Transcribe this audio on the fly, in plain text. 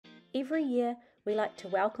Every year, we like to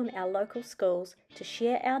welcome our local schools to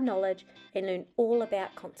share our knowledge and learn all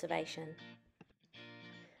about conservation.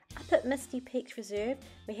 Up at Misty Peaks Reserve,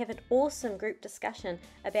 we have an awesome group discussion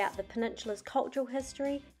about the peninsula's cultural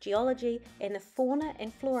history, geology, and the fauna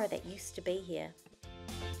and flora that used to be here.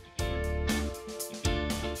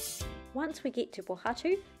 Once we get to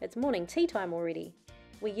Pōhatu, it's morning tea time already.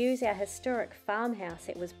 We use our historic farmhouse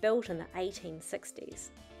that was built in the 1860s.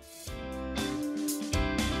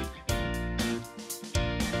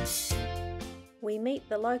 We meet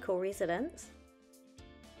the local residents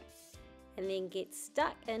and then get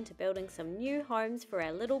stuck into building some new homes for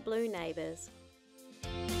our little blue neighbours.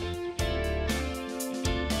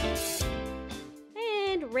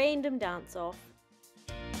 And random dance off.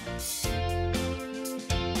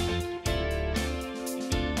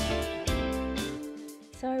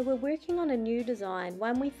 So we're working on a new design,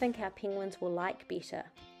 one we think our penguins will like better.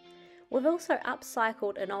 We've also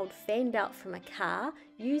upcycled an old fan belt from a car,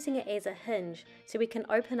 using it as a hinge so we can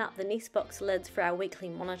open up the nest box lids for our weekly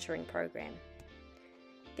monitoring program.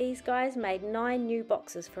 These guys made 9 new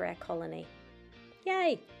boxes for our colony.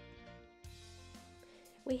 Yay!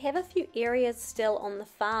 We have a few areas still on the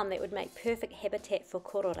farm that would make perfect habitat for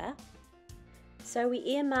kororā. So we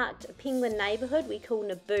earmarked a penguin neighbourhood we call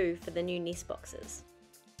Neighbours for the new nest boxes.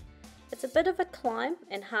 It's a bit of a climb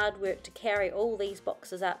and hard work to carry all these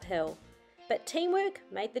boxes uphill, but teamwork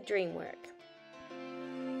made the dream work.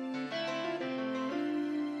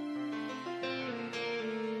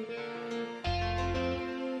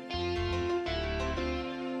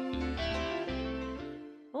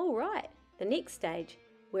 Alright, the next stage,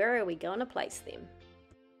 where are we going to place them?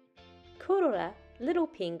 Kororā, little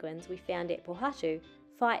penguins we found at Pōhatu,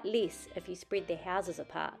 fight less if you spread their houses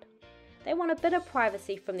apart. They want a bit of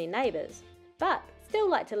privacy from their neighbours, but still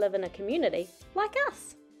like to live in a community like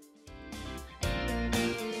us.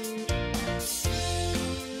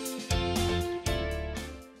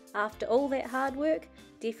 After all that hard work,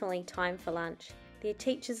 definitely time for lunch. Their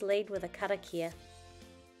teachers lead with a karakia.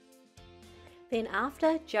 Then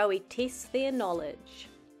after, Joey tests their knowledge.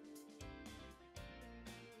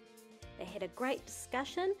 They had a great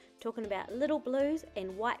discussion talking about little blues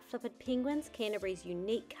and white flipped penguins, Canterbury's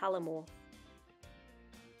unique colour morph.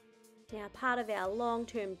 Now, part of our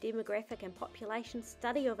long-term demographic and population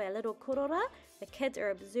study of our little kororā, the kids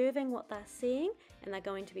are observing what they're seeing and they're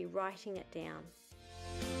going to be writing it down.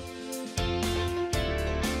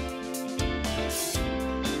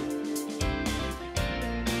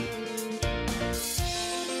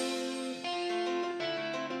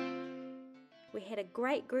 We had a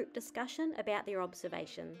great group discussion about their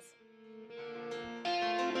observations.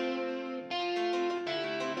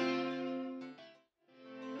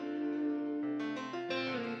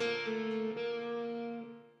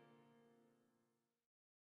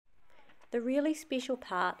 The really special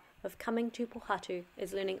part of coming to Pōhatu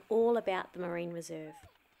is learning all about the marine reserve.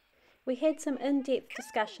 We had some in-depth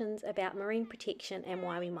discussions about marine protection and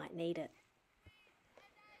why we might need it.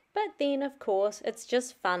 But then, of course, it's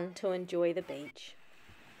just fun to enjoy the beach.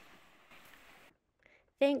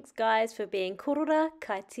 Thanks guys for being Kororā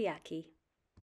Kaitiaki.